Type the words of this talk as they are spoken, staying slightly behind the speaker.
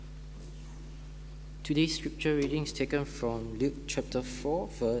Today's scripture reading is taken from Luke chapter 4,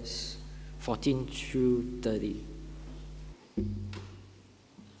 verse 14 through 30.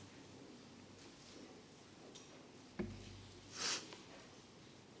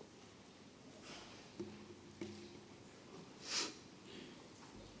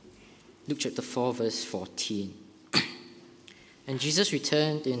 Luke chapter 4, verse 14. And Jesus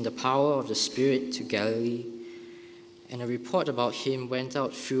returned in the power of the Spirit to Galilee, and a report about him went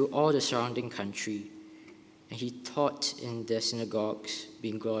out through all the surrounding country, and he taught in their synagogues,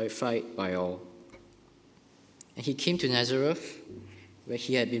 being glorified by all. And he came to Nazareth, where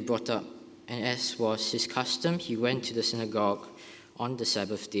he had been brought up, and as was his custom, he went to the synagogue on the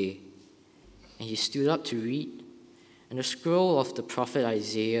Sabbath day. And he stood up to read, and the scroll of the prophet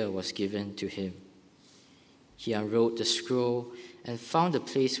Isaiah was given to him. He unrolled the scroll and found the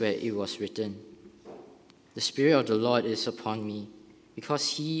place where it was written, "The Spirit of the Lord is upon me,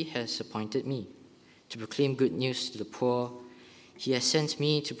 because he has appointed me to proclaim good news to the poor. He has sent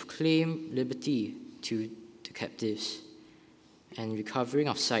me to proclaim liberty to the captives and recovering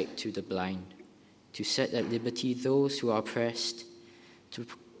of sight to the blind, to set at liberty those who are oppressed,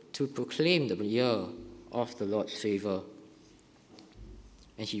 to proclaim the year of the Lord's favor."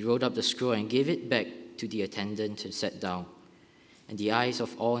 And he rolled up the scroll and gave it back to the attendant and sat down. And the eyes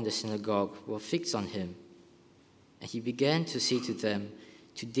of all in the synagogue were fixed on him. And he began to say to them,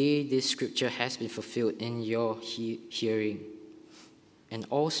 "Today this scripture has been fulfilled in your hearing." And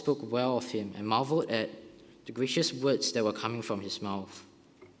all spoke well of him and marveled at the gracious words that were coming from his mouth.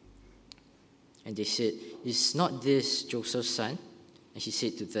 And they said, "Is not this Joseph's son?" And he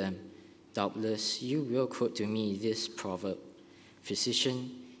said to them, "Doubtless you will quote to me this proverb,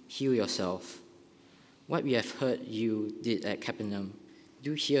 'Physician, heal yourself. What we have heard you did at Capernaum,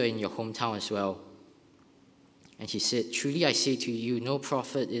 do here in your hometown as well.' And he said, 'Truly I say to you, no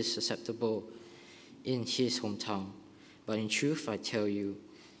prophet is acceptable in his hometown. But in truth I tell you,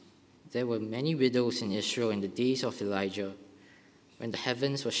 there were many widows in Israel in the days of Elijah, when the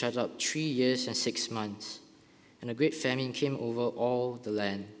heavens were shut up 3 years and 6 months, and a great famine came over all the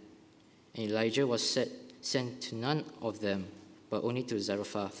land. And Elijah was sent to none of them, but only to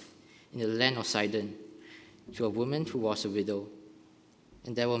Zarephath, in the land of Sidon, to a woman who was a widow.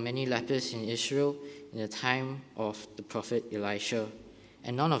 And there were many lepers in Israel in the time of the prophet Elisha,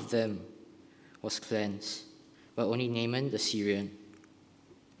 and none of them was cleansed, but only Naaman the Syrian.'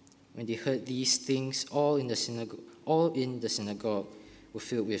 When they heard these things, all in the synagogue were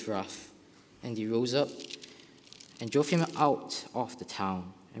filled with wrath. And they rose up and drove him out of the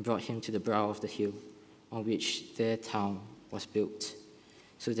town, and brought him to the brow of the hill on which their town was built,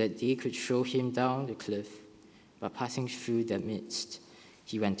 so that they could throw him down the cliff. But passing through their midst,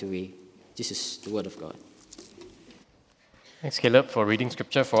 he went away." This is the word of God. Thanks, Caleb, for reading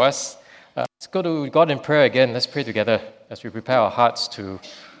scripture for us. Let's go to God in prayer again. Let's pray together as we prepare our hearts to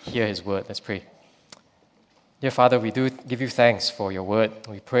hear his word. Let's pray. Dear Father, we do give you thanks for your word.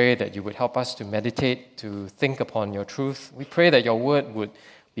 We pray that you would help us to meditate, to think upon your truth. We pray that your word would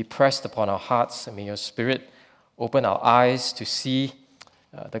be pressed upon our hearts, and may your Spirit open our eyes to see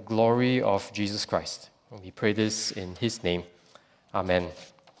the glory of Jesus Christ. And we pray this in his name. Amen.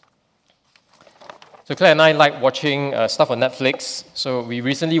 So Claire and I like watching stuff on Netflix. So we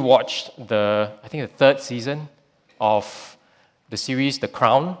recently watched the third season of the series The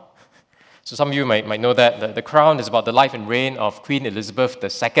Crown. So some of you might know that The Crown is about the life and reign of Queen Elizabeth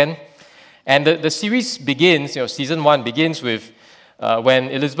II. And the series begins, season 1 begins with when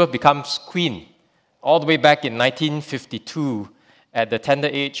Elizabeth becomes queen, all the way back in 1952 at the tender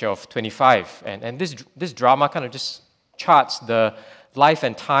age of 25. And this drama kind of just charts the life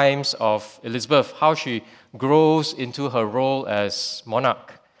and times of Elizabeth, how she grows into her role as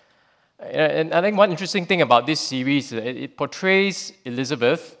monarch. And I think one interesting thing about this series is that it portrays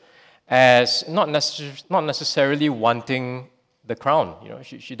Elizabeth as not necessarily wanting the crown.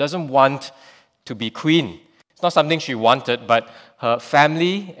 She doesn't want to be queen. It's not something she wanted, but her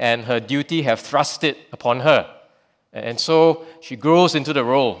family and her duty have thrust it upon her. And so she grows into the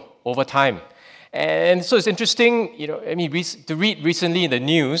role over time. And so it's interesting, to read recently in the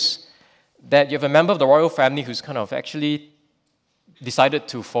news that you have a member of the royal family who's kind of actually decided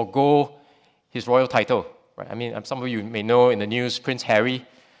to forego his royal title. Right? Some of you may know in the news, Prince Harry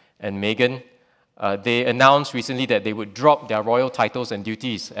and Meghan, they announced recently that they would drop their royal titles and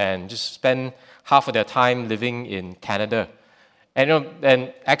duties and just spend half of their time living in Canada.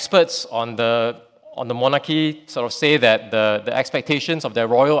 And experts on the monarchy sort of say that the expectations of their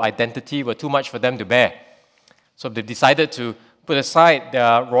royal identity were too much for them to bear. So they decided to put aside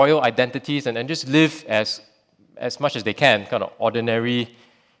their royal identities and just live as much as they can, kind of ordinary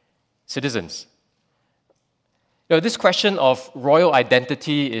citizens. This question of royal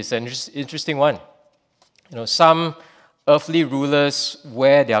identity is an interesting one. Some earthly rulers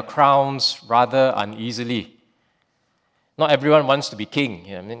wear their crowns rather uneasily. Not everyone wants to be king,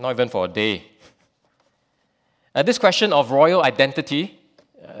 not even for a day. This question of royal identity,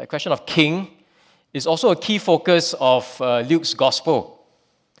 a question of king, is also a key focus of Luke's gospel.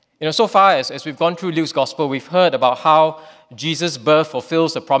 So far as we've gone through Luke's gospel, we've heard about how Jesus' birth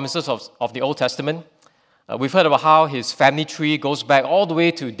fulfills the promises of the Old Testament. We've heard about how his family tree goes back all the way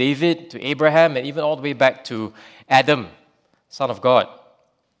to David, to Abraham, and even all the way back to Adam, Son of God.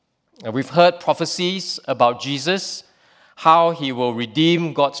 We've heard prophecies about Jesus, how he will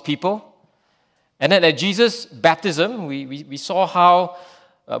redeem God's people. And then at Jesus' baptism, we saw how,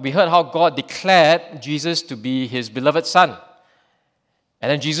 we heard how God declared Jesus to be his beloved Son. And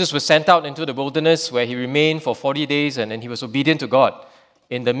then Jesus was sent out into the wilderness where he remained for 40 days and then he was obedient to God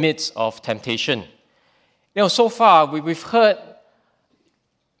in the midst of temptation. So far, we've heard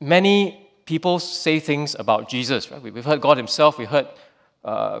many people say things about Jesus. Right? We've heard God himself, we heard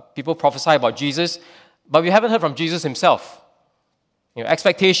people prophesy about Jesus, but we haven't heard from Jesus himself.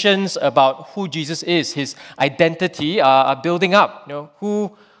 Expectations about who Jesus is, his identity are building up.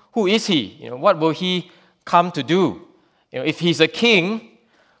 Who is he? What will he come to do? If he's a king,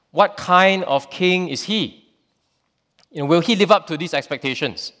 what kind of king is he? Will he live up to these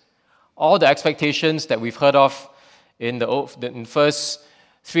expectations? All the expectations that we've heard of in the first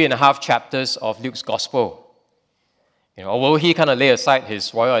 3.5 chapters of Luke's gospel. Or will he kind of lay aside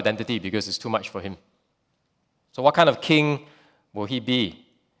his royal identity because it's too much for him? So what kind of king will he be?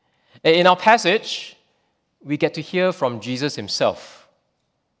 In our passage, we get to hear from Jesus himself.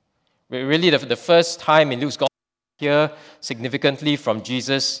 Really, the first time in Luke's gospel, we hear significantly from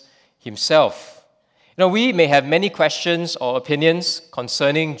Jesus himself. We may have many questions or opinions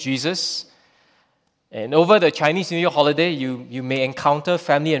concerning Jesus. And over the Chinese New Year holiday, you may encounter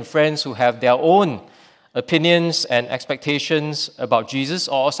family and friends who have their own opinions and expectations about Jesus,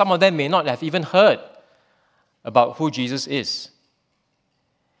 or some of them may not have even heard about who Jesus is.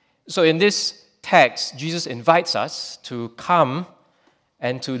 So in this text, Jesus invites us to come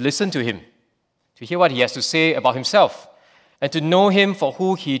and to listen to him, to hear what he has to say about himself, and to know him for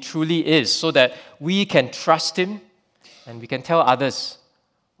who he truly is, so that we can trust him and we can tell others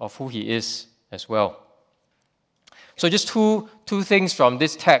of who he is as well. So just two things from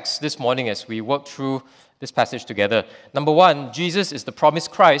this text this morning as we work through this passage together. Number one, Jesus is the promised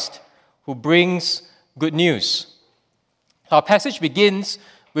Christ who brings good news. Our passage begins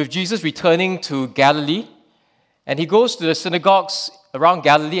with Jesus returning to Galilee, and he goes to the synagogues around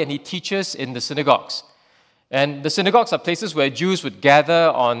Galilee and he teaches in the synagogues. And the synagogues are places where Jews would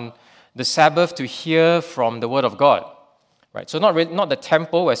gather on the Sabbath to hear from the Word of God. Right? So not the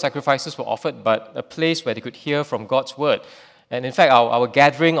temple where sacrifices were offered, but a place where they could hear from God's Word. And in fact, our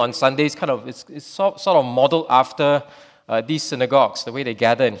gathering on Sundays is sort of modeled after these synagogues, the way they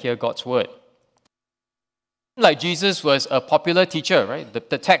gather and hear God's Word. Like Jesus was a popular teacher, right?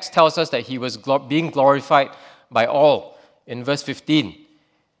 The text tells us that he was being glorified by all in verse 15.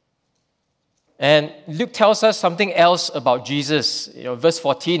 And Luke tells us something else about Jesus. Verse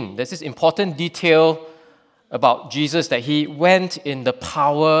 14, there's this important detail about Jesus that he went in the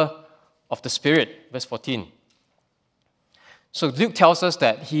power of the Spirit. Verse 14. So Luke tells us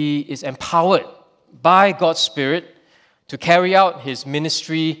that he is empowered by God's Spirit to carry out his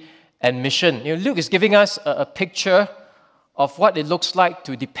ministry and mission. Luke is giving us a picture of what it looks like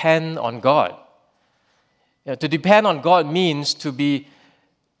to depend on God. To depend on God means to be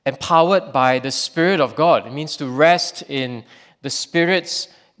empowered by the Spirit of God. It means to rest in the Spirit's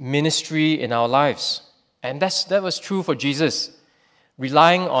ministry in our lives. And that was true for Jesus,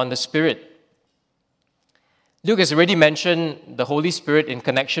 relying on the Spirit. Luke has already mentioned the Holy Spirit in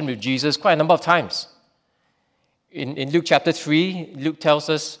connection with Jesus quite a number of times. In Luke chapter 3, Luke tells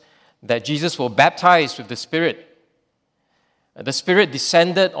us that Jesus will baptize with the Spirit. The Spirit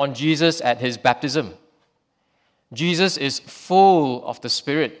descended on Jesus at his baptism. Jesus is full of the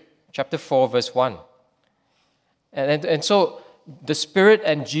Spirit, chapter 4, verse 1. And so the Spirit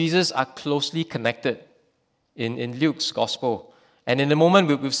and Jesus are closely connected in Luke's gospel. And in a moment,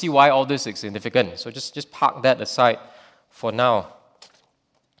 we'll see why all this is significant. So just park that aside for now.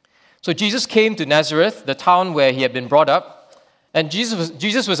 So Jesus came to Nazareth, the town where he had been brought up. And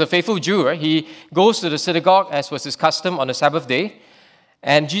Jesus was a faithful Jew, right? He goes to the synagogue, as was his custom, on the Sabbath day.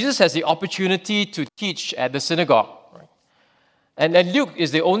 And Jesus has the opportunity to teach at the synagogue. Right? And Luke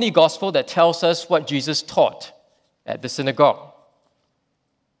is the only gospel that tells us what Jesus taught at the synagogue.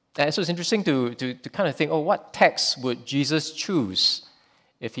 And so it's interesting to kind of think, what text would Jesus choose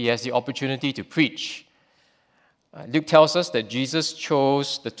if he has the opportunity to preach? Luke tells us that Jesus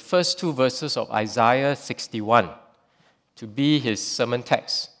chose the first two verses of Isaiah 61 to be his sermon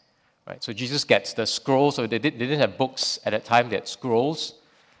text. Right? So Jesus gets the scroll. So they didn't have books at that time, they had scrolls.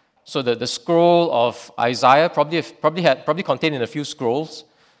 So the scroll of Isaiah probably contained in a few scrolls.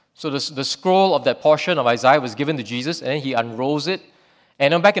 So the scroll of that portion of Isaiah was given to Jesus, and then he unrolls it.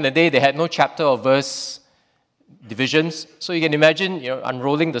 And back in the day, they had no chapter or verse divisions. So you can imagine,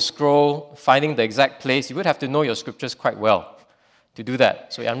 unrolling the scroll, finding the exact place. You would have to know your scriptures quite well to do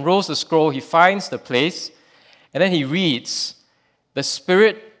that. So he unrolls the scroll, he finds the place, and then he reads, "The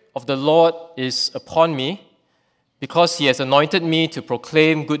Spirit of the Lord is upon me, because he has anointed me to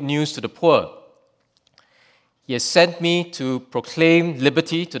proclaim good news to the poor. He has sent me to proclaim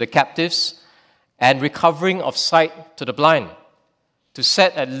liberty to the captives and recovering of sight to the blind, to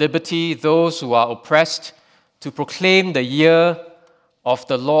set at liberty those who are oppressed, to proclaim the year of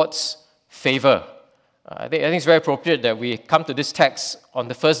the Lord's favor." I think it's very appropriate that we come to this text on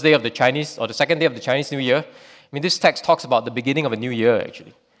the first day of the Chinese, or the second day of the Chinese New Year. I mean, this text talks about the beginning of a new year,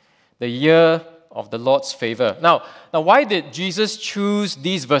 actually. The year of the Lord's favor. Now, why did Jesus choose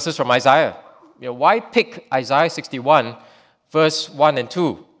these verses from Isaiah? Why pick Isaiah 61, verse 1 and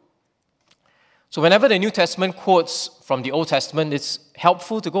 2? So whenever the New Testament quotes from the Old Testament, it's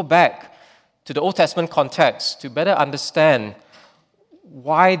helpful to go back to the Old Testament context to better understand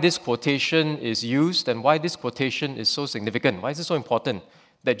why this quotation is used and why this quotation is so significant. Why is it so important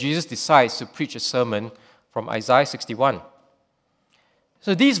that Jesus decides to preach a sermon from Isaiah 61?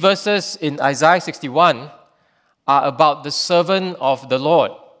 So these verses in Isaiah 61 are about the servant of the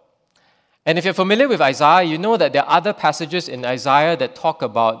Lord. And if you're familiar with Isaiah, you know that there are other passages in Isaiah that talk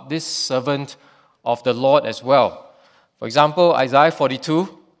about this servant of the Lord as well. For example, Isaiah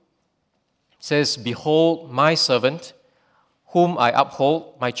 42 says, "Behold my servant, whom I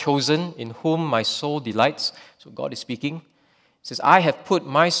uphold, my chosen, in whom my soul delights." So God is speaking. He says, "I have put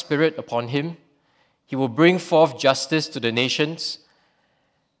my spirit upon him. He will bring forth justice to the nations."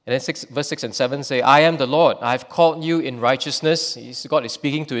 And then verse 6 and 7 say, "I am the Lord. I have called you in righteousness." God is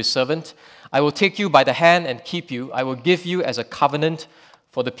speaking to his servant. "I will take you by the hand and keep you. I will give you as a covenant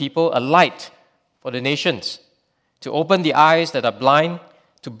for the people, a light for the nations, to open the eyes that are blind,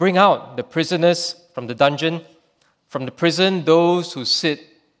 to bring out the prisoners from the dungeon, from the prison those who sit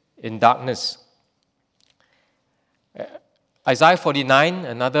in darkness." Isaiah 49,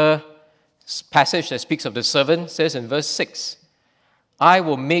 another passage that speaks of the servant, says in verse 6, "I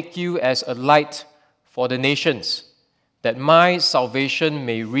will make you as a light for the nations, that my salvation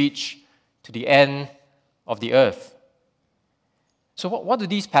may reach to the end of the earth." So what do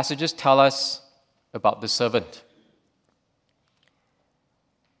these passages tell us about the servant?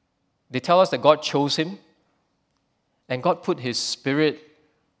 They tell us that God chose him and God put his spirit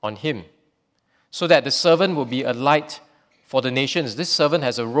on him so that the servant will be a light for the nations. This servant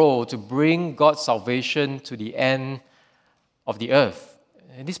has a role to bring God's salvation to the end of the earth.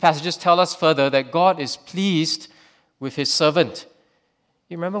 And these passages tell us further that God is pleased with his servant.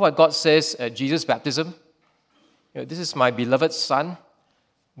 You remember what God says at Jesus' baptism? "This is my beloved Son,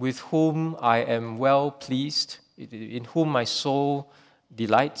 with whom I am well pleased, in whom my soul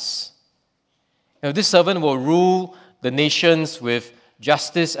delights." This servant will rule the nations with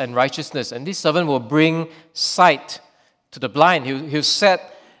justice and righteousness, and this servant will bring sight to the blind. He'll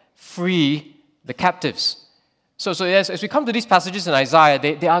set free the captives. So as we come to these passages in Isaiah,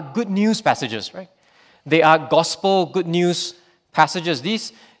 they are good news passages, right? They are gospel good news passages.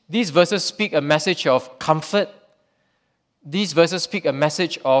 These verses speak a message of comfort. These verses speak a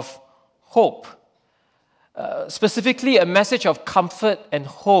message of hope. Specifically, a message of comfort and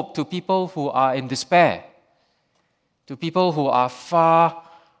hope to people who are in despair, to people who are far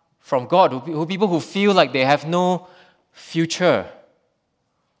from God, people who feel like they have no future,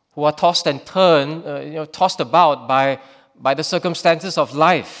 who are tossed and turned, tossed about by the circumstances of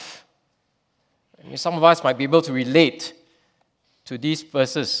life. Some of us might be able to relate to these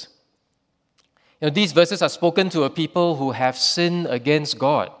verses. These verses are spoken to a people who have sinned against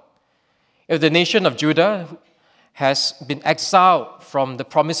God. The nation of Judah has been exiled from the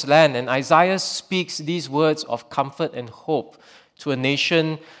promised land, and Isaiah speaks these words of comfort and hope to a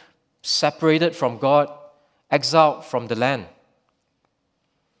nation separated from God, exiled from the land.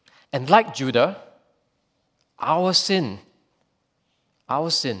 And like Judah, our sin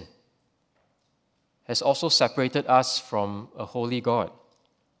has also separated us from a holy God.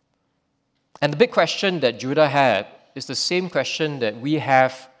 And the big question that Judah had is the same question that we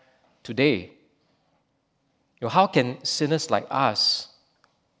have today. How can sinners like us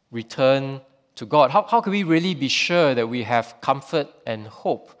return to God? How can we really be sure that we have comfort and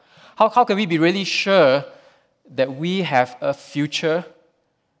hope? How can we be really sure that we have a future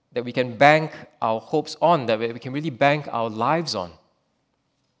that we can bank our hopes on, that we can really bank our lives on?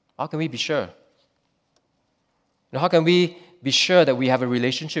 How can we be sure? How can we be sure that we have a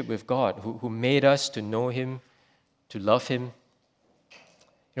relationship with God who made us to know Him, to love Him?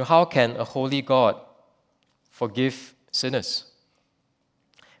 How can a holy God forgive sinners?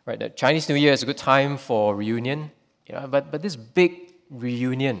 Right, the Chinese New Year is a good time for reunion, but this big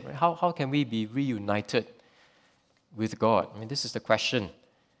reunion, right, how can we be reunited with God? This is the question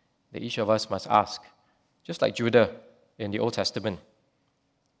that each of us must ask, just like Judah in the Old Testament.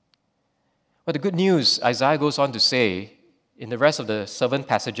 But the good news, Isaiah goes on to say, in the rest of the servant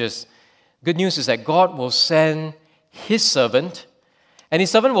passages, good news is that God will send His servant, and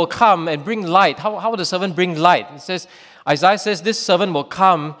His servant will come and bring light. How will the servant bring light? Isaiah says this servant will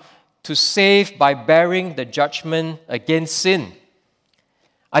come to save by bearing the judgment against sin.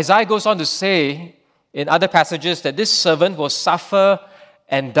 Isaiah goes on to say in other passages that this servant will suffer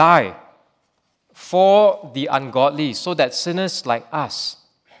and die for the ungodly, so that sinners like us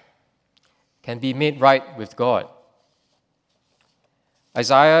can be made right with God.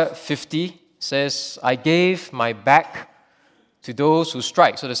 Isaiah 50 says, I gave my back to those who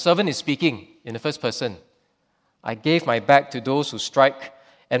strike. So the servant is speaking in the first person. I gave my back to those who strike,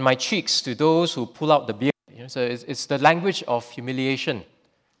 and my cheeks to those who pull out the beard. So it's the language of humiliation.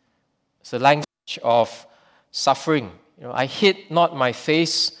 It's the language of suffering. I hid not my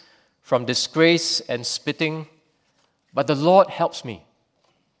face from disgrace and spitting, but the Lord helps me.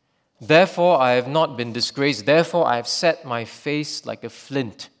 Therefore I have not been disgraced. Therefore I have set my face like a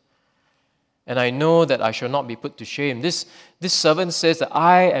flint, and I know that I shall not be put to shame. This servant says that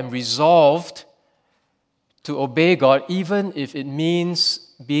I am resolved to obey God, even if it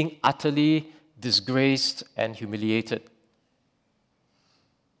means being utterly disgraced and humiliated.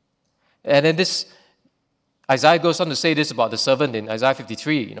 And then Isaiah goes on to say this about the servant in Isaiah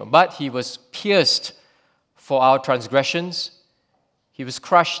 53, but he was pierced for our transgressions, he was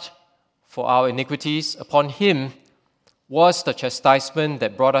crushed for our iniquities. Upon him was the chastisement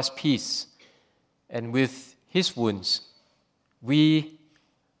that brought us peace, and with his wounds we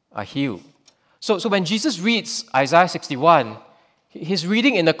are healed. So when Jesus reads Isaiah 61, he's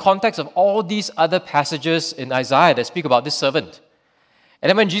reading in the context of all these other passages in Isaiah that speak about this servant. And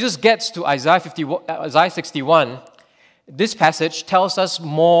then when Jesus gets to Isaiah 61, this passage tells us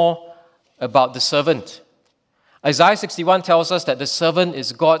more about the servant. Isaiah 61 tells us that the servant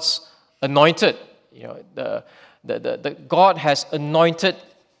is God's anointed. God has anointed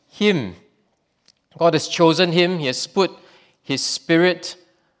him. God has chosen him. He has put His Spirit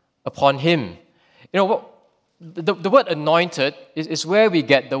upon him. The word anointed is where we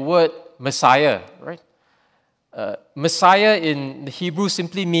get the word Messiah, right? Messiah in the Hebrew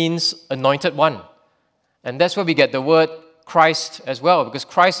simply means anointed one. And that's where we get the word Christ as well, because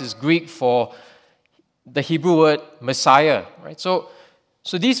Christ is Greek for the Hebrew word Messiah, right? So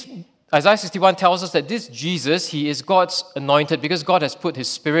Isaiah 61 tells us that this Jesus, He is God's anointed because God has put His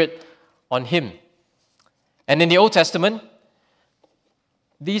Spirit on Him. And in the Old Testament,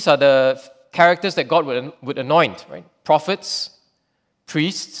 these are the characters that God would anoint, right? Prophets,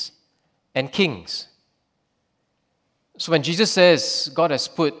 priests, and kings. So when Jesus says, God has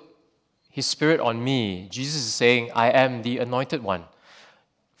put His Spirit on me, Jesus is saying, I am the anointed one,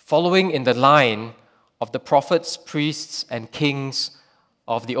 following in the line of the prophets, priests, and kings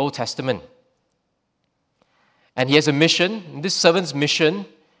of the Old Testament. And He has a mission. This servant's mission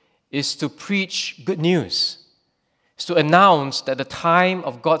is to preach good news. It's to announce that the time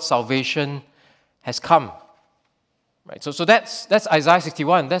of God's salvation has come. Right? So that's Isaiah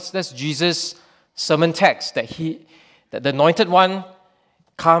 61. That's Jesus' sermon text, that the anointed one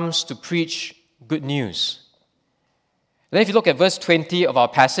comes to preach good news. And then if you look at verse 20 of our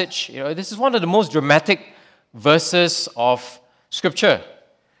passage, this is one of the most dramatic verses of Scripture.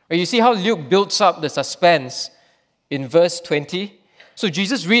 You see how Luke builds up the suspense in verse 20? So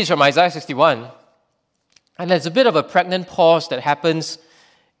Jesus reads from Isaiah 61, and there's a bit of a pregnant pause that happens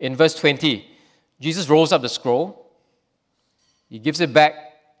in verse 20. Jesus rolls up the scroll, He gives it back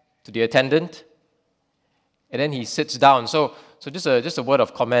to the attendant, and then He sits down. So just a word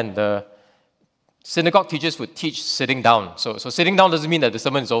of comment. The synagogue teachers would teach sitting down. So sitting down doesn't mean that the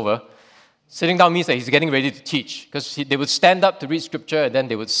sermon is over. Sitting down means that he's getting ready to teach, because they would stand up to read Scripture and then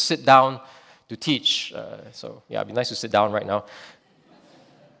they would sit down to teach. It'd be nice to sit down right now.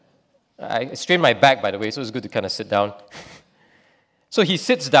 I strained my back, by the way, so it's good to kind of sit down. So he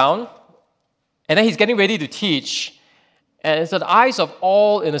sits down, and then he's getting ready to teach. And so the eyes of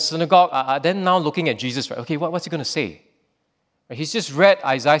all in the synagogue are then now looking at Jesus, right? Okay, what's he going to say? He's just read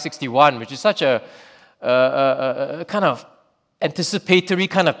Isaiah 61, which is such a a kind of anticipatory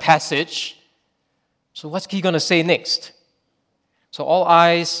kind of passage. So what's he going to say next? So all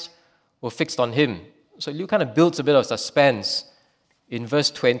eyes were fixed on him. So Luke kind of builds a bit of suspense in verse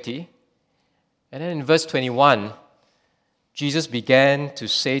 20. And then in verse 21, Jesus began to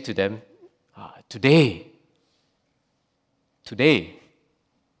say to them, today,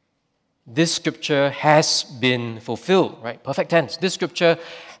 this scripture has been fulfilled, right? Perfect tense. This scripture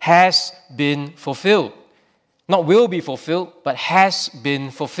has been fulfilled. Not will be fulfilled, but has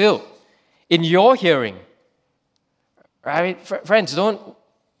been fulfilled in your hearing. Right? Friends, don't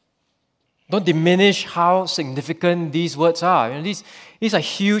diminish how significant these words are. These are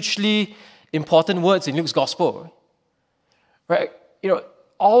hugely important words in Luke's gospel. Right?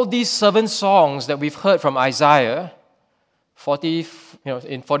 All these 7 songs that we've heard from Isaiah, 40,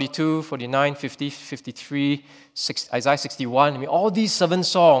 in 42, 49, 50, 53, Isaiah 61, all these 7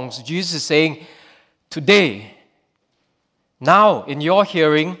 songs, Jesus is saying, today, now in your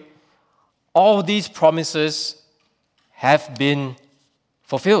hearing, all these promises have been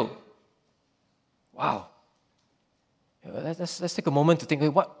fulfilled. Wow. Let's take a moment to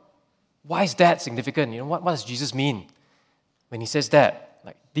think, why is that significant? What does Jesus mean when he says that?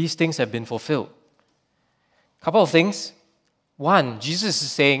 Like, these things have been fulfilled. A couple of things. One, Jesus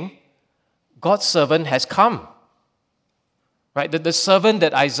is saying, God's servant has come. Right? The servant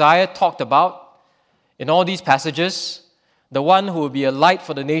that Isaiah talked about in all these passages, the one who would be a light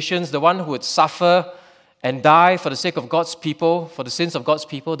for the nations, the one who would suffer and die for the sake of God's people, for the sins of God's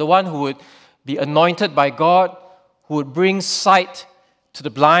people, the one who would be anointed by God, who would bring sight to the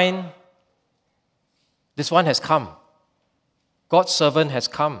blind, this one has come. God's servant has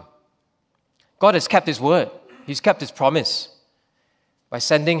come. God has kept his word. He's kept his promise by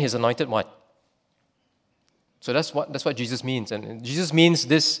sending his anointed one. So that's what Jesus means. And Jesus means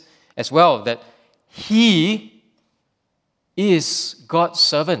this as well, that he is God's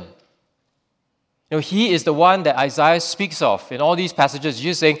servant. He is the one that Isaiah speaks of in all these passages.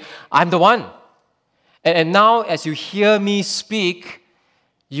 Jesus saying, I'm the one. And now as you hear me speak,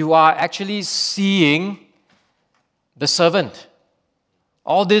 you are actually seeing the servant.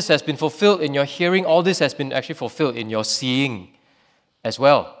 All this has been fulfilled in your hearing. All this has been actually fulfilled in your seeing as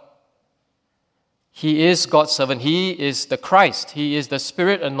well. He is God's servant. He is the Christ. He is the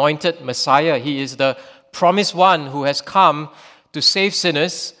Spirit-anointed Messiah. He is the promised one who has come to save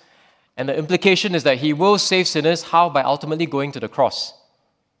sinners. And the implication is that he will save sinners. How? By ultimately going to the cross.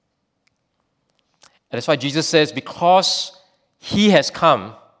 And that's why Jesus says, because he has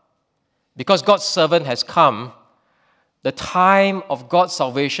come, because God's servant has come, the time of God's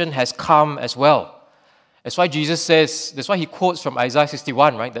salvation has come as well. That's why Jesus says, that's why he quotes from Isaiah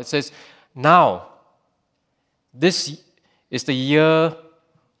 61, right? That says, now, this is the year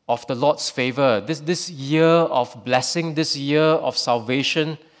of the Lord's favor. This year of blessing, this year of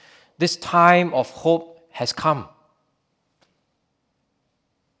salvation, this time of hope has come.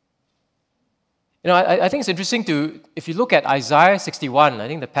 I think it's interesting if you look at Isaiah 61, I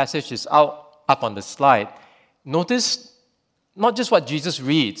think the passage is up on the slide. Notice not just what Jesus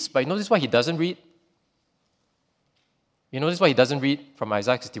reads, but notice what he doesn't read. You notice what he doesn't read from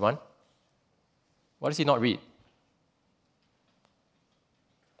Isaiah 61? What does he not read?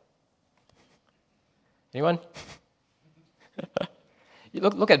 Anyone? You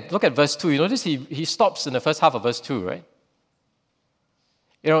look at verse 2. You notice he stops in the first half of verse 2, right?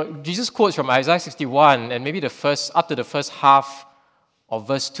 Jesus quotes from Isaiah 61 and maybe up to the first half of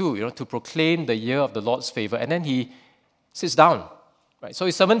verse 2, to proclaim the year of the Lord's favor. And then he sits down, right? So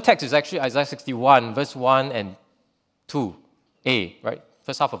his sermon text is actually Isaiah 61, verse 1 and 2a, right?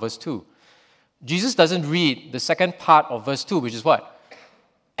 First half of verse 2. Jesus doesn't read the second part of verse 2, which is what?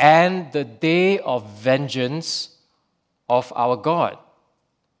 And the day of vengeance of our God.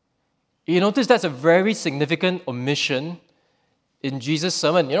 You notice that's a very significant omission in Jesus'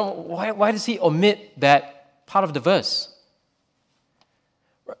 sermon. Why does he omit that part of the verse?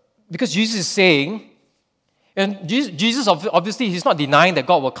 Because Jesus is saying, and Jesus obviously, he's not denying that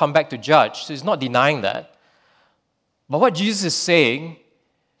God will come back to judge, so he's not denying that. But what Jesus is saying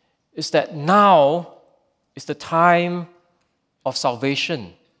is that now is the time of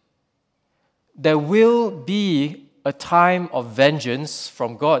salvation. There will be a time of vengeance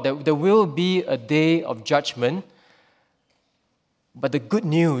from God. There will be a day of judgment. But the good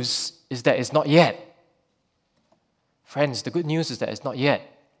news is that it's not yet. Friends, the good news is that it's not yet.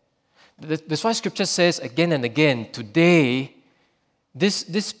 That's why Scripture says again and again, today,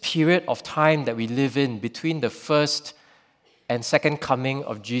 this period of time that we live in between the first and second coming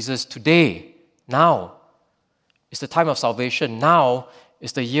of Jesus, today, now, is the time of salvation. Now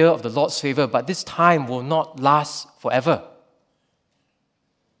is the year of the Lord's favor, but this time will not last forever.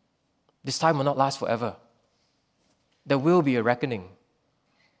 This time will not last forever. There will be a reckoning.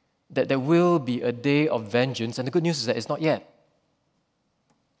 That there will be a day of vengeance, and the good news is that it's not yet.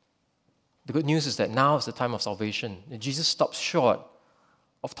 The good news is that now is the time of salvation. And Jesus stops short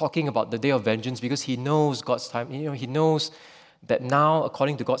of talking about the day of vengeance because he knows God's time. He knows that now,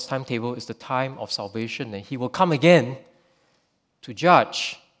 according to God's timetable, is the time of salvation, and he will come again to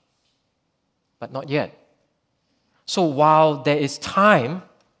judge, but not yet. So while there is time,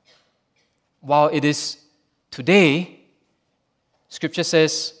 while it is today, Scripture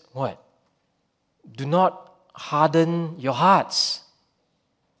says, what? Do not harden your hearts.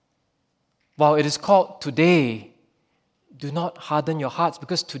 While it is called today, do not harden your hearts,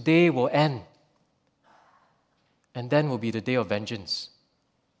 because today will end. And then will be the day of vengeance.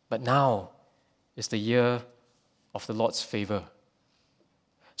 But now is the year of the Lord's favor.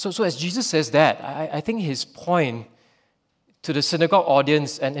 So as Jesus says that, I think his point to the synagogue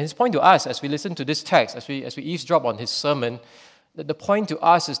audience and his point to us as we listen to this text, as we eavesdrop on his sermon, the point to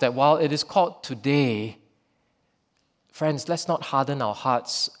us is that while it is called today, friends, let's not harden our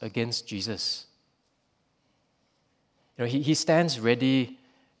hearts against Jesus. He stands ready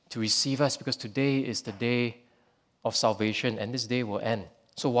to receive us because today is the day of salvation and this day will end.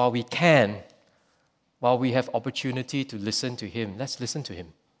 So while we have opportunity to listen to him, let's listen to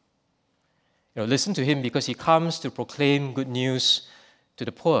him. Listen to him because he comes to proclaim good news to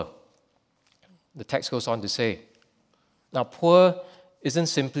the poor. The text goes on to say, now poor isn't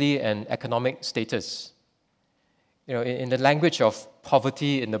simply an economic status. In the language of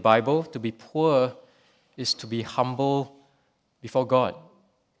poverty in the Bible, to be poor is to be humble before God.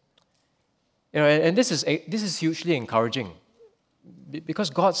 And this is hugely encouraging because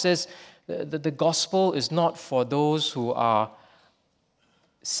God says that the gospel is not for those who are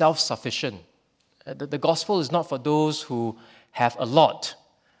self-sufficient. The gospel is not for those who have a lot.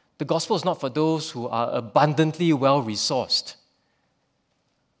 The gospel is not for those who are abundantly well-resourced.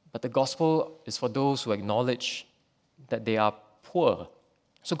 But the gospel is for those who acknowledge that they are poor.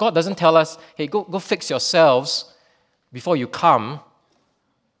 So God doesn't tell us, hey, go fix yourselves before you come.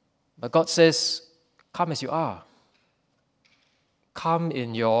 But God says, come as you are. Come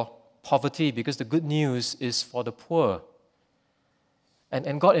in your poverty because the good news is for the poor.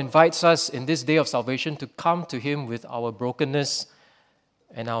 And God invites us in this day of salvation to come to him with our brokenness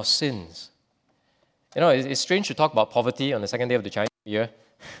and our sins. It's strange to talk about poverty on the second day of the Chinese New Year.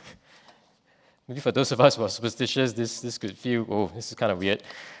 Maybe for those of us who are superstitious, this could feel, this is kind of weird.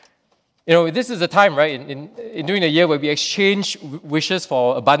 This is the time, right, in during the year where we exchange wishes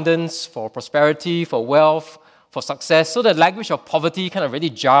for abundance, for prosperity, for wealth, for success. So the language of poverty kind of really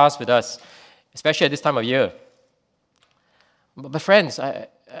jars with us, especially at this time of year. But friends, I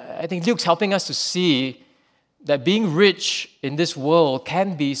think Luke's helping us to see that being rich in this world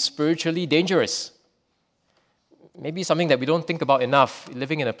can be spiritually dangerous. Maybe something that we don't think about enough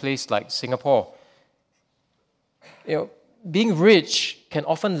living in a place like Singapore. Being rich can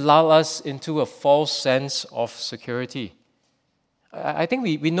often lull us into a false sense of security. I think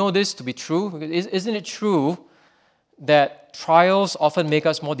we know this to be true. Isn't it true that trials often make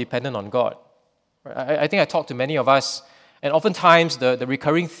us more dependent on God? I think I talk to many of us, and oftentimes the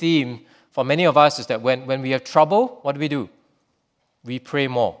recurring theme for many of us is that when we have trouble, what do? We pray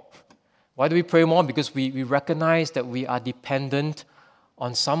more. Why do we pray more? Because we recognize that we are dependent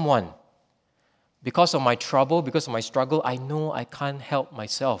on someone. Because of my trouble, because of my struggle, I know I can't help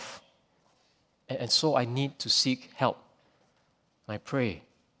myself. And so I need to seek help. I pray.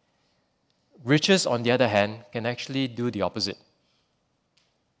 Riches, on the other hand, can actually do the opposite.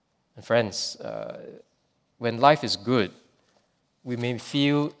 And friends, when life is good, we may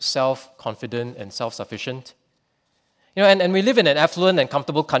feel self-confident and self-sufficient. And we live in an affluent and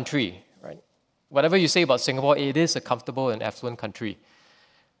comfortable country, right? Whatever you say about Singapore, it is a comfortable and affluent country.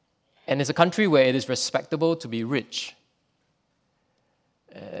 And it's a country where it is respectable to be rich.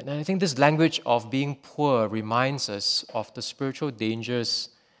 And I think this language of being poor reminds us of the spiritual dangers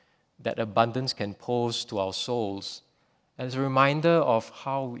that abundance can pose to our souls. And it's a reminder of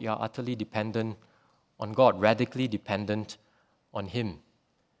how we are utterly dependent on God, radically dependent on him.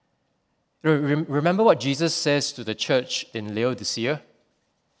 Remember what Jesus says to the church in Laodicea?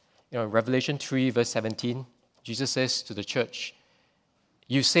 Revelation 3, verse 17, Jesus says to the church,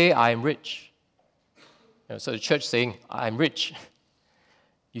 you say, I am rich. So the church saying, I'm rich.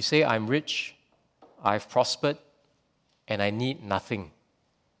 You say, I'm rich, I've prospered, and I need nothing.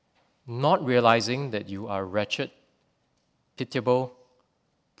 Not realizing that you are wretched, pitiable,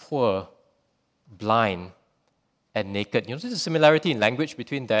 poor, blind, and naked. You know, there's a similarity in language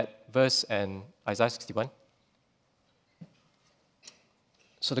between that verse and Isaiah 61.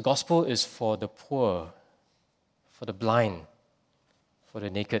 So the gospel is for the poor, for the blind, for the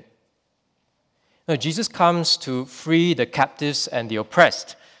naked. Now, Jesus comes to free the captives and the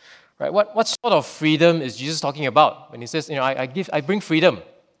oppressed. Right? What sort of freedom is Jesus talking about when he says, I bring freedom?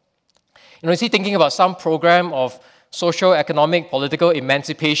 Is he thinking about some program of social, economic, political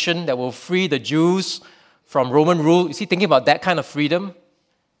emancipation that will free the Jews from Roman rule? Is he thinking about that kind of freedom?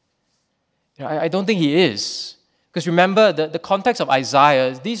 I don't think he is. Because remember, the context of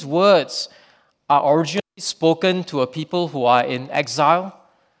Isaiah, these words are originally spoken to a people who are in exile.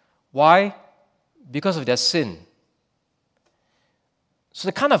 Why? Because of their sin. So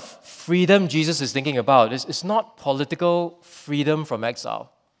the kind of freedom Jesus is thinking about is not political freedom from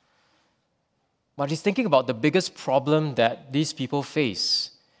exile. But he's thinking about the biggest problem that these people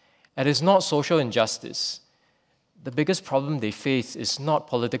face. And it's not social injustice. The biggest problem they face is not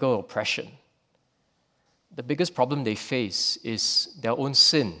political oppression. The biggest problem they face is their own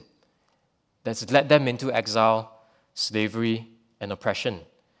sin that's led them into exile, slavery, and oppression.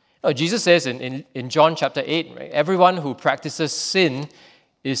 Jesus says in John chapter 8, right, everyone who practices sin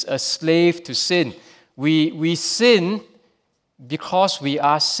is a slave to sin. We sin because we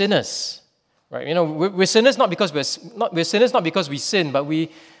are sinners. Right? We're sinners not because we're sinners not because we sin, but we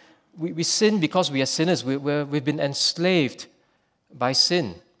sin because we are sinners. We've been enslaved by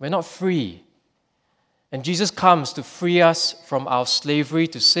sin. We're not free. And Jesus comes to free us from our slavery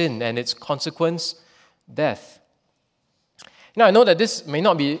to sin and its consequence, death. Now, I know that this may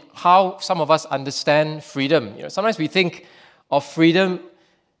not be how some of us understand freedom. Sometimes we think of freedom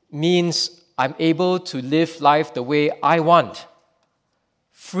means I'm able to live life the way I want,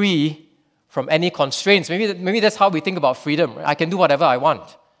 free from any constraints. Maybe that's how we think about freedom. Right? I can do whatever I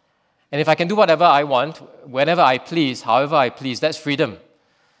want. And if I can do whatever I want, whenever I please, however I please, that's freedom.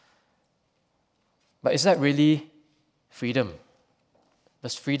 But is that really freedom?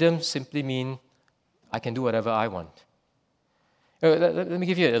 Does freedom simply mean I can do whatever I want? Let me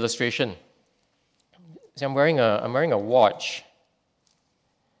give you an illustration. See, I'm wearing a watch.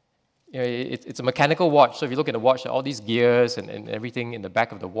 It's a mechanical watch. So if you look at the watch, there are all these gears and everything in the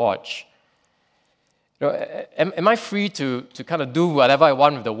back of the watch. Am I free to kind of do whatever I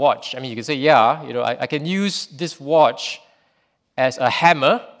want with the watch? I mean, you can say, yeah, I can use this watch as a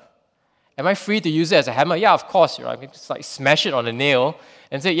hammer. Am I free to use it as a hammer? Yeah, of course. I can just like smash it on a nail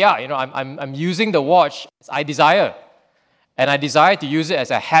and say, yeah, I'm using the watch as I desire. And I desire to use it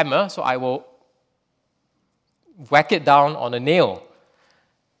as a hammer, so I will whack it down on a nail.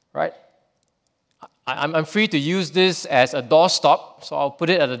 Right? I'm free to use this as a doorstop, so I'll put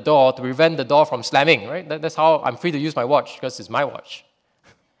it at the door to prevent the door from slamming. Right? That's how I'm free to use my watch, because it's my watch.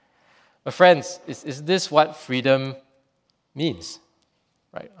 But friends, is this what freedom means?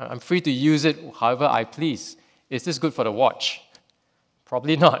 Right? I'm free to use it however I please. Is this good for the watch?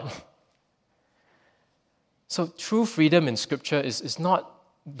 Probably not. So true freedom in Scripture is not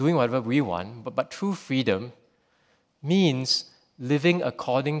doing whatever we want, but true freedom means living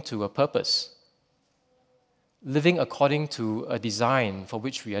according to a purpose, living according to a design for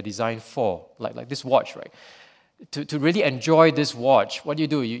which we are designed for, like this watch, right? To really enjoy this watch, what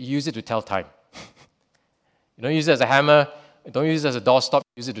do? You use it to tell time. You don't use it as a hammer, don't use it as a doorstop,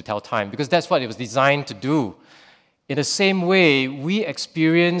 use it to tell time, because that's what it was designed to do. In the same way, we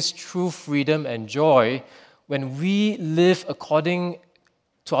experience true freedom and joy when we live according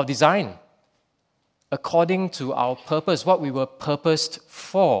to our design, according to our purpose, what we were purposed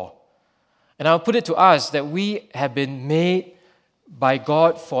for. And I'll put it to us that we have been made by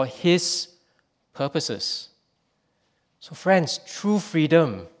God for His purposes. So friends, true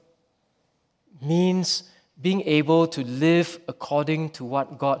freedom means being able to live according to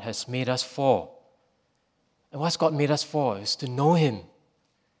what God has made us for. And what's God made us for is to know Him,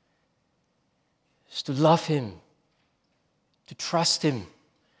 is to love Him, to trust Him,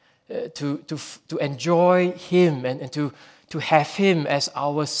 to enjoy Him and to have Him as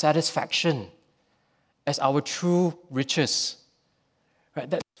our satisfaction, as our true riches. Right?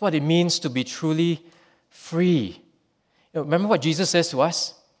 That's what it means to be truly free. Remember what Jesus says to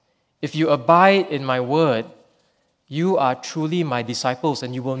us? If you abide in my word, you are truly my disciples,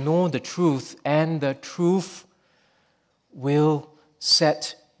 and you will know the truth, and the truth will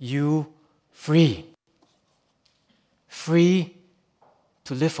set you free. Free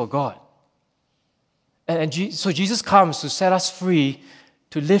to live for God. So Jesus comes to set us free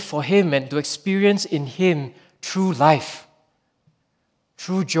to live for Him and to experience in Him true life,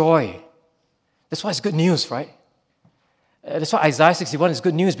 true joy. That's why it's good news, right? That's why Isaiah 61 is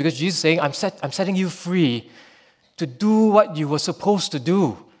good news, because Jesus is saying, I'm setting you free to do what you were supposed to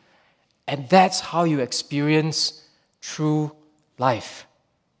do. And that's how you experience true life.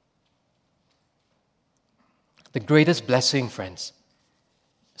 The greatest blessing, friends,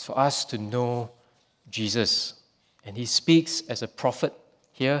 is for us to know Jesus. And he speaks as a prophet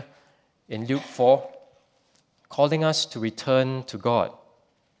here in Luke 4, calling us to return to God.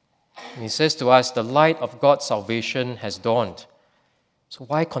 And he says to us, the light of God's salvation has dawned. So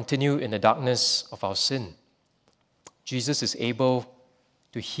why continue in the darkness of our sin? Jesus is able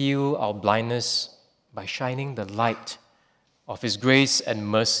to heal our blindness by shining the light of his grace and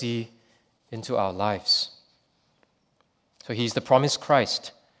mercy into our lives. So he's the promised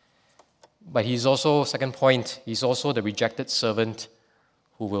Christ. But he's also, second point, he's also the rejected servant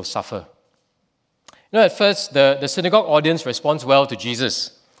who will suffer. At first, the synagogue audience responds well to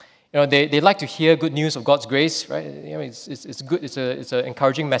Jesus. They like to hear good news of God's grace, right? It's good. It's an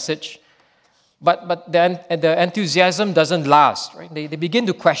encouraging message. But then the enthusiasm doesn't last, right? They begin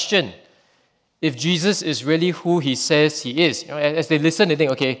to question if Jesus is really who he says he is. As they listen, they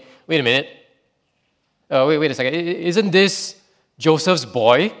think, okay, wait a minute. Wait a second. Isn't this Joseph's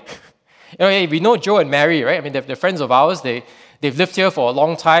boy? We know Joe and Mary, right? I mean, they're friends of ours. They've lived here for a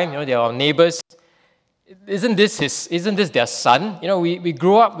long time. They're our neighbors. Isn't this their son? We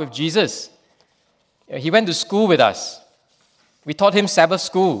grew up with Jesus. He went to school with us. We taught him Sabbath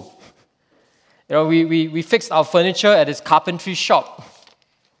school. We fixed our furniture at his carpentry shop.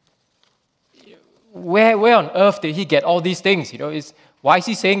 Where on earth did he get all these things? Why is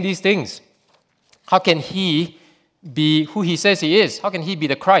he saying these things? How can he be who he says he is? How can he be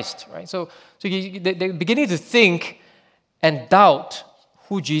the Christ? Right? So they're beginning to think and doubt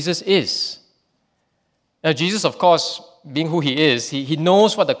who Jesus is. Now, Jesus, of course, being who he is, he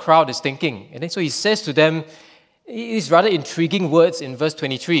knows what the crowd is thinking. And then so he says to them these rather intriguing words in verse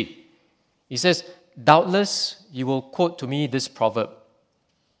 23. He says, doubtless you will quote to me this proverb.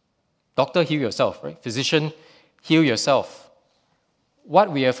 Doctor, heal yourself, right? Physician, heal yourself.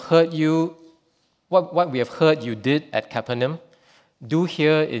 What we have heard you did at Capernaum, do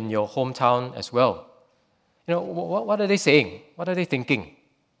here in your hometown as well. What are they saying? What are they thinking?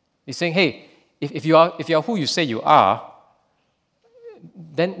 They're saying, hey, if you are who you say you are,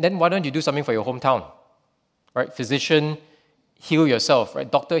 then why don't you do something for your hometown? Right? Physician, heal yourself. Right?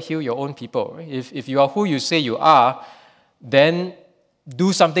 Doctor, heal your own people. Right? If you are who you say you are, then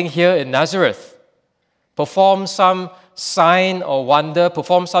do something here in Nazareth. Perform some sign or wonder,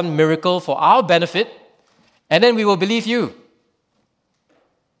 perform some miracle for our benefit, and then we will believe you.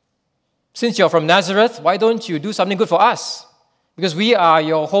 Since you're from Nazareth, why don't you do something good for us? Because we are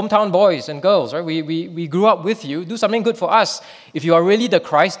your hometown boys and girls, right? We grew up with you. Do something good for us. If you are really the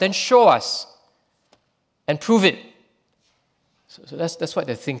Christ, then show us and prove it. So that's what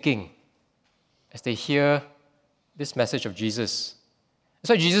they're thinking as they hear this message of Jesus.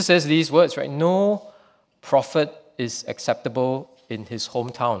 That's why Jesus says these words, right? No prophet is acceptable in his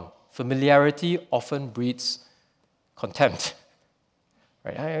hometown. Familiarity often breeds contempt.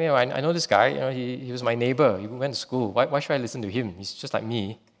 Right? I know this guy. He was my neighbor. He went to school. Why should I listen to him? He's just like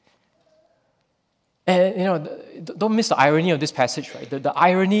me. And don't miss the irony of this passage. Right? The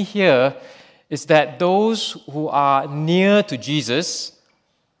irony here is that those who are near to Jesus,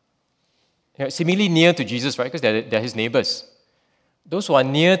 seemingly near to Jesus, right? Because they're his neighbors. Those who are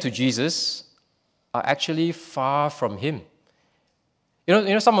near to Jesus are actually far from him.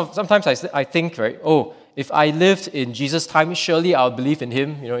 Sometimes I think, right? Oh, if I lived in Jesus' time, surely I'll believe in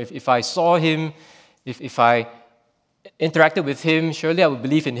him. If I saw him, if I interacted with him, surely I would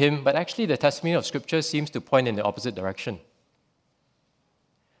believe in him. But actually, the testimony of Scripture seems to point in the opposite direction.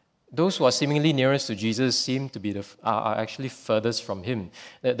 Those who are seemingly nearest to Jesus seem to be are actually furthest from him.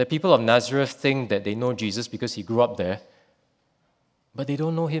 The people of Nazareth think that they know Jesus because he grew up there, but they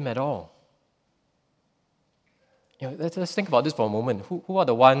don't know him at all. Let's think about this for a moment. Who are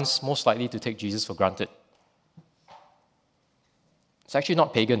the ones most likely to take Jesus for granted? It's actually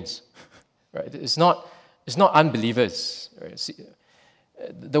not pagans, right? It's not unbelievers. Right?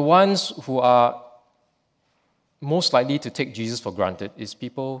 The ones who are most likely to take Jesus for granted is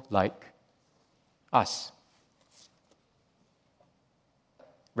people like us,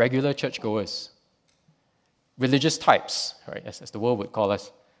 regular churchgoers, religious types, right? As the world would call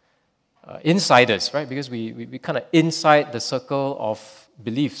us. Insiders, right? Because we kind of inside the circle of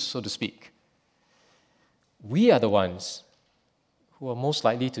beliefs, so to speak. We are the ones who are most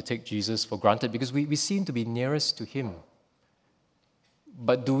likely to take Jesus for granted because we seem to be nearest to him.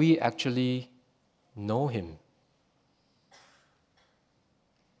 But do we actually know him?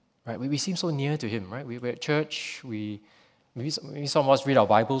 Right? We seem so near to him, right? We're at church, we Maybe some of us read our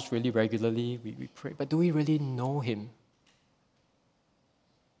Bibles really regularly, we pray, but do we really know Him?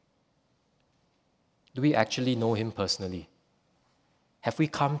 Do we actually know Him personally? Have we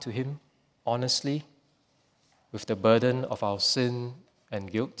come to Him honestly with the burden of our sin and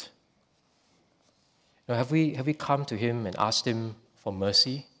guilt? Have we come to Him and asked Him for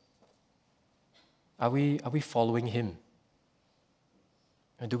mercy? Are we following Him?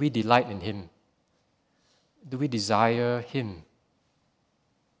 And do we delight in Him? Do we desire Him?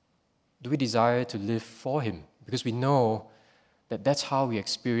 Do we desire to live for Him? Because we know that that's how we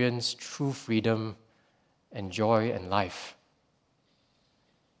experience true freedom and joy and life.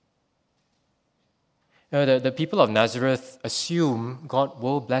 The people of Nazareth assume God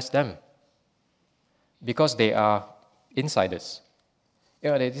will bless them because they are insiders.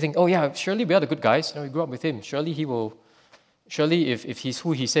 They think, oh yeah, surely we are the good guys. We grew up with Him. Surely He will. Surely if He's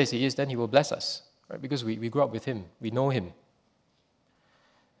who He says He is, then He will bless us, right? Because we grew up with Him. We know Him.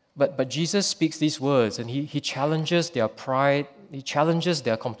 But Jesus speaks these words, and He challenges their pride. He challenges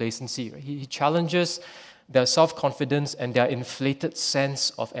their complacency. Right? He challenges their self-confidence and their inflated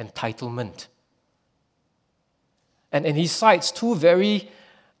sense of entitlement. And He cites two very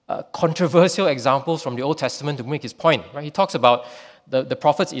controversial examples from the Old Testament to make His point. Right? He talks about the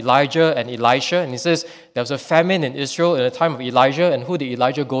prophets Elijah and Elisha, and he says there was a famine in Israel in the time of Elijah, and who did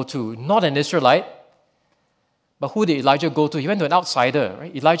Elijah go to? Not an Israelite, but who did Elijah go to? He went to an outsider.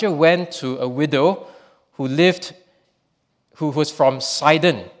 Right? Elijah went to a widow who was from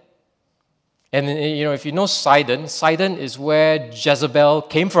Sidon. And if you know Sidon, Sidon is where Jezebel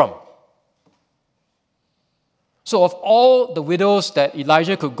came from. So of all the widows that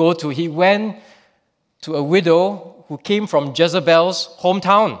Elijah could go to, he went to a widow who came from Jezebel's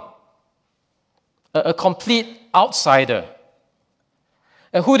hometown, a complete outsider.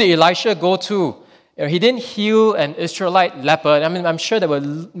 And who did Elisha go to? He didn't heal an Israelite leper. I'm sure there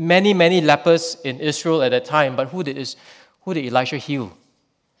were many, many lepers in Israel at that time, but who did Elisha heal?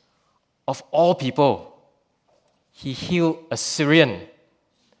 Of all people, he healed a Syrian,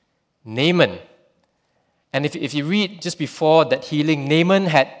 Naaman. And if you read just before that healing, Naaman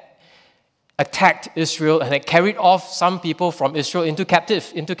had attacked Israel and had carried off some people from Israel into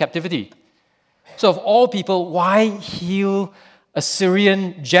captivity. So of all people, why heal a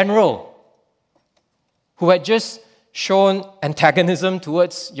Syrian general who had just shown antagonism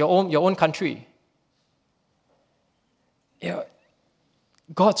towards your own country?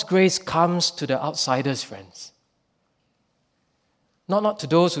 God's grace comes to the outsiders, friends. Not to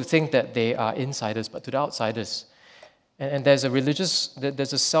those who think that they are insiders, but to the outsiders. And there's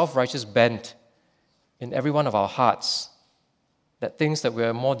a self-righteous bent in every one of our hearts that thinks that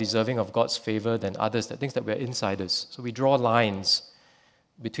we're more deserving of God's favor than others, that thinks that we're insiders. So we draw lines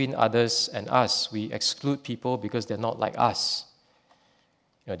between others and us. We exclude people because they're not like us.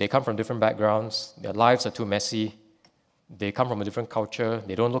 They come from different backgrounds. Their lives are too messy. They come from a different culture.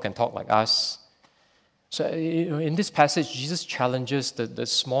 They don't look and talk like us. So in this passage, Jesus challenges the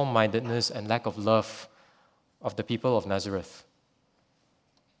small-mindedness and lack of love of the people of Nazareth.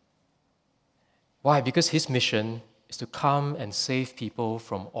 Why? Because His mission is to come and save people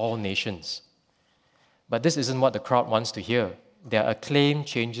from all nations. But this isn't what the crowd wants to hear. Their acclaim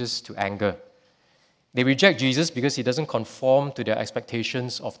changes to anger. They reject Jesus because He doesn't conform to their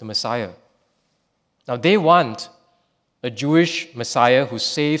expectations of the Messiah. Now, they want a Jewish Messiah who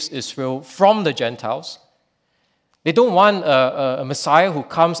saves Israel from the Gentiles. They don't want a Messiah who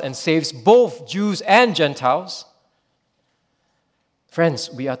comes and saves both Jews and Gentiles. Friends,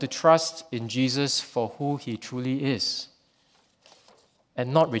 we are to trust in Jesus for who He truly is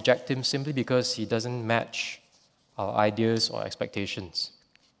and not reject Him simply because He doesn't match our ideas or expectations.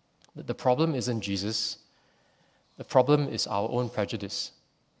 But the problem isn't Jesus. The problem is our own prejudice.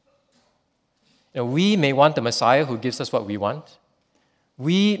 We may want a Messiah who gives us what we want.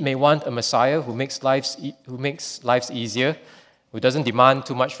 We may want a Messiah who makes lives easier, who doesn't demand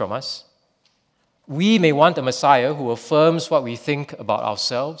too much from us. We may want a Messiah who affirms what we think about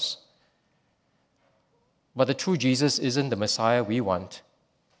ourselves. But the true Jesus isn't the Messiah we want.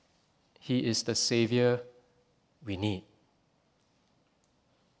 He is the Savior we need.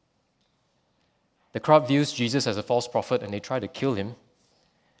 The crowd views Jesus as a false prophet and they try to kill Him.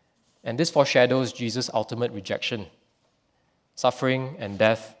 And this foreshadows Jesus' ultimate rejection, suffering and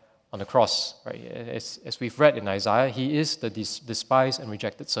death on the cross. Right? As we've read in Isaiah, He is the despised and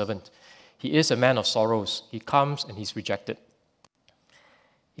rejected servant. He is a man of sorrows. He comes and He's rejected.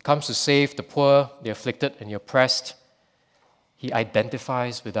 He comes to save the poor, the afflicted, and the oppressed. He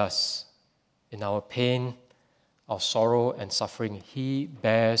identifies with us in our pain, our sorrow, and suffering. He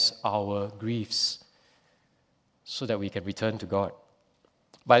bears our griefs. so that we can return to God.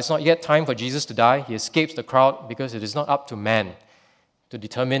 But it's not yet time for Jesus to die. He escapes the crowd because it is not up to man to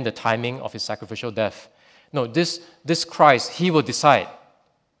determine the timing of his sacrificial death. No, this Christ, he will decide.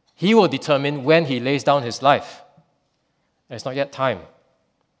 He will determine when he lays down his life. And it's not yet time.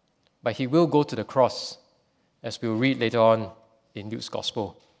 But he will go to the cross, as we'll read later on in Luke's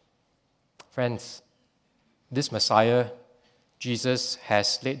Gospel. Friends, this Messiah, Jesus,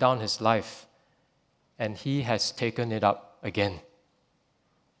 has laid down his life, and he has taken it up again.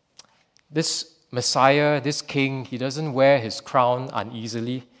 This Messiah, this King, he doesn't wear his crown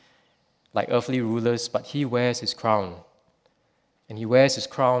uneasily like earthly rulers, but he wears his crown. And he wears his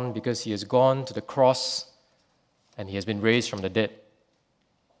crown because he has gone to the cross and he has been raised from the dead.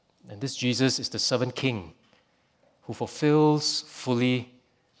 And this Jesus is the servant king who fulfills fully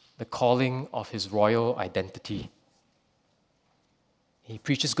the calling of his royal identity. He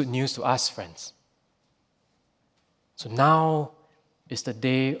preaches good news to us, friends. So now is the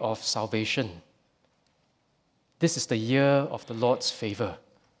day of salvation. This is the year of the Lord's favor.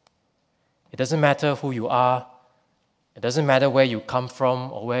 It doesn't matter who you are. It doesn't matter where you come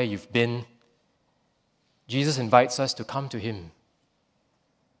from or where you've been. Jesus invites us to come to him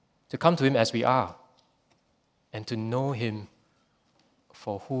as we are, and to know him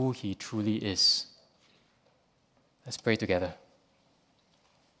for who he truly is. Let's pray together.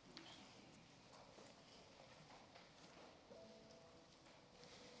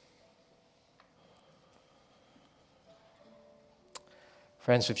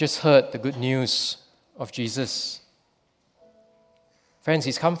 Friends, we've just heard the good news of Jesus. Friends,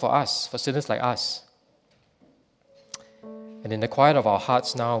 he's come for us, for sinners like us. And in the quiet of our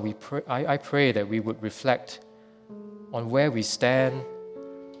hearts now, I pray that we would reflect on where we stand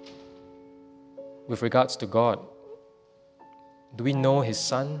with regards to God. Do we know his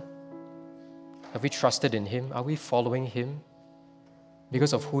Son? Have we trusted in him? Are we following him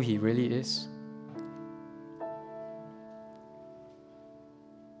because of who he really is?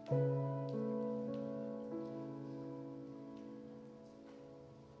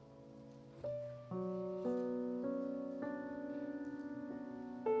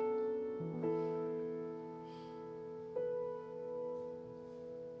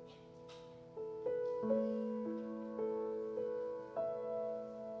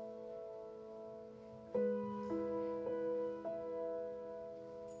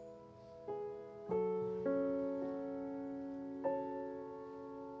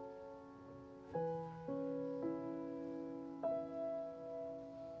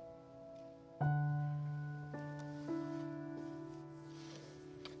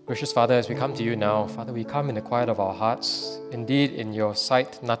 Gracious Father, as we come to you now, Father, we come in the quiet of our hearts. Indeed, in your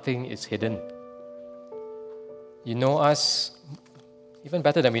sight, nothing is hidden. You know us even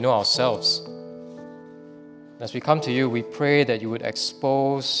better than we know ourselves. As we come to you, we pray that you would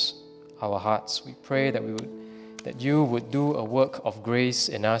expose our hearts. We pray that you would do a work of grace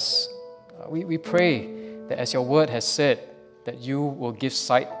in us. We pray that as your word has said, that you will give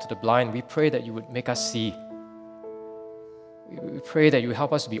sight to the blind. We pray that you would make us see. We pray that you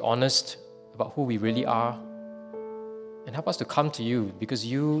help us to be honest about who we really are, and help us to come to you because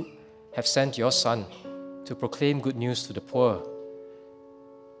you have sent your Son to proclaim good news to the poor.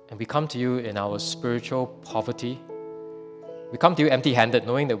 And we come to you in our spiritual poverty. We come to you empty-handed,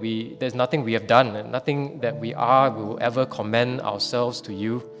 knowing that there's nothing we have done and nothing that we will ever commend ourselves to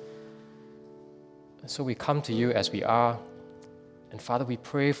you. And so we come to you as we are. And Father, we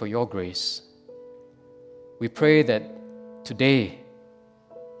pray for your grace. We pray that today,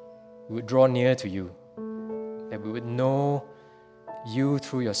 we would draw near to you, that we would know you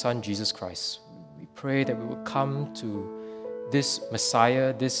through your Son, Jesus Christ. We pray that we would come to this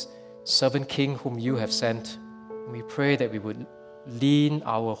Messiah, this servant King whom you have sent. And we pray that we would lean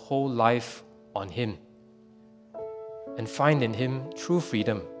our whole life on him and find in him true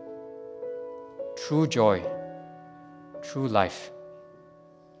freedom, true joy, true life.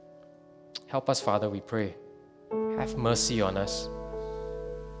 Help us, Father, we pray. Have mercy on us.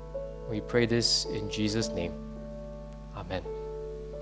 We pray this in Jesus' name. Amen.